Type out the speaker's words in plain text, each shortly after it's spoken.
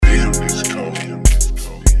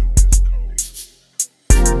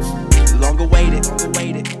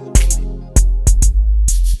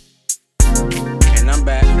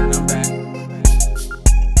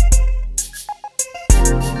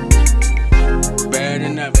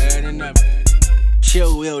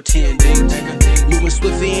chill, will 10 days. Moving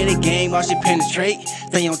swiftly in the game, watch it penetrate.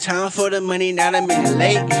 Stay on time for the money, not a minute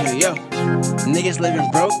late. Yo, niggas living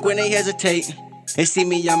broke when they hesitate. They see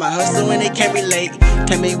me on my hustle and they can't relate.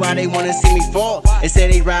 Tell me why they wanna see me fall. They say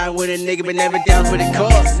they ride with a nigga but never down for the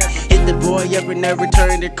cost. Hit the boy up and never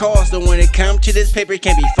return the call. So when it come to this paper,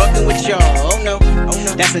 can't be fucking with y'all. Oh no,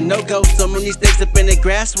 that's a no-go. So many snakes up in the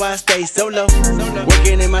grass, why I stay solo.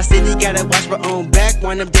 Working in my city, gotta watch my own back.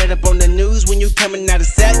 Wind up dead up on the news when you coming out of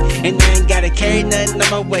set. And I ain't gotta carry nothing on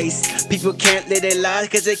my waist. People can't live their lives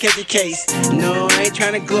cause they catch a case. No, I ain't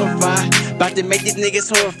tryna glorify. About to make these niggas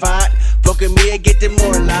horrified. Fuck with me, I get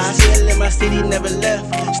demoralized. Still in my city, never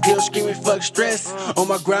left. Still screaming fuck stress. On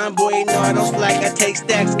my grind, boy, no, I don't slack. I take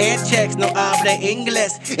stacks and checks, no habla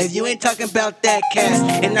English. If you ain't talking about that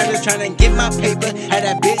cash, and I'm just trying to get my paper. Had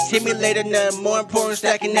that bitch hit me later, nothing more important,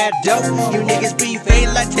 stacking that dope. You niggas be fade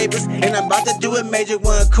like tapers, and I'm about to do it major.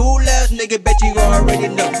 One cool ass nigga, bet you already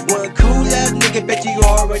know. One cool ass nigga, bet you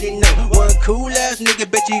already know. One cool ass nigga,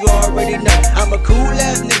 bet you already know. I'm a cool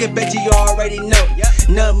ass nigga, bet you already know.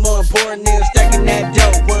 Nothing more important than stacking that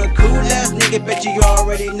dope. One cool ass nigga, bet you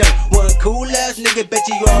already know. One cool ass nigga, bet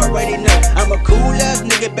you already know. I'm a cool ass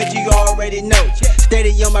nigga, bet you already know.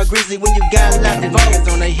 Steady on my grizzly when you got a lot of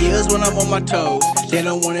votes. On the heels when I'm on my toes. They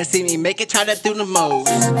don't wanna see me make it, try to do the most.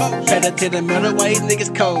 Better to the middle while these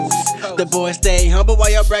niggas coast. The boys stay humble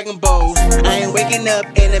while y'all bragging bows. I ain't waking up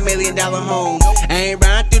in $1 million home. I ain't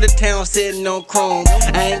riding through the town sitting on chrome.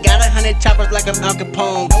 I ain't got 100 choppers like I'm Al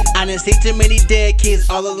Capone. I done see too many dead kids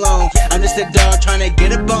all alone. I'm just a dog trying to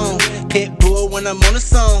get a bone. Pit bull when I'm on a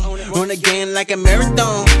song. Run the game like a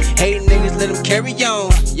marathon. Hate niggas, let them carry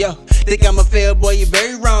on. Yo, think I'm a fail boy, you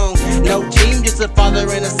very wrong. No team, just a father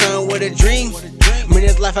and a son with a dream. In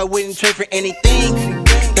this life I wouldn't trade for anything.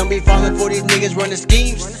 Don't be falling for these niggas running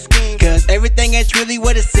schemes. Cause everything ain't really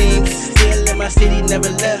what it seems. Still in my city, never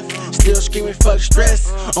left. Still screaming fuck stress.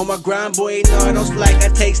 On my grind, boy, no, I don't slack. I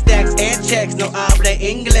take stacks and checks, no habla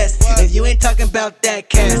English. If you ain't talking about that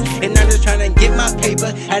cash, and I'm just trying to get my paper.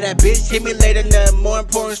 Had that bitch hit me later, nothing more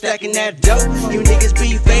important, stacking that dope. You niggas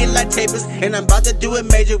be fade like tapers, and I'm about to do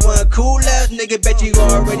it major. One cool ass nigga, bet you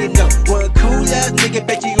already know. One cool ass nigga,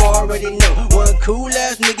 bet you already know. One cool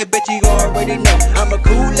ass nigga, bet you already know. I'm a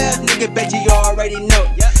cool ass nigga, bet you already know.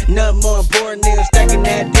 Nothing more important than stacking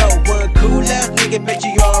that dope. One cool ass nigga, bet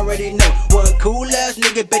you already know. One cool ass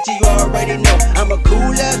nigga, bet you already know. I'm a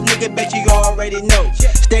cool ass nigga, bet you already know.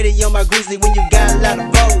 Steady on my grizzly when you got a lot of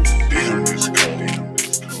votes.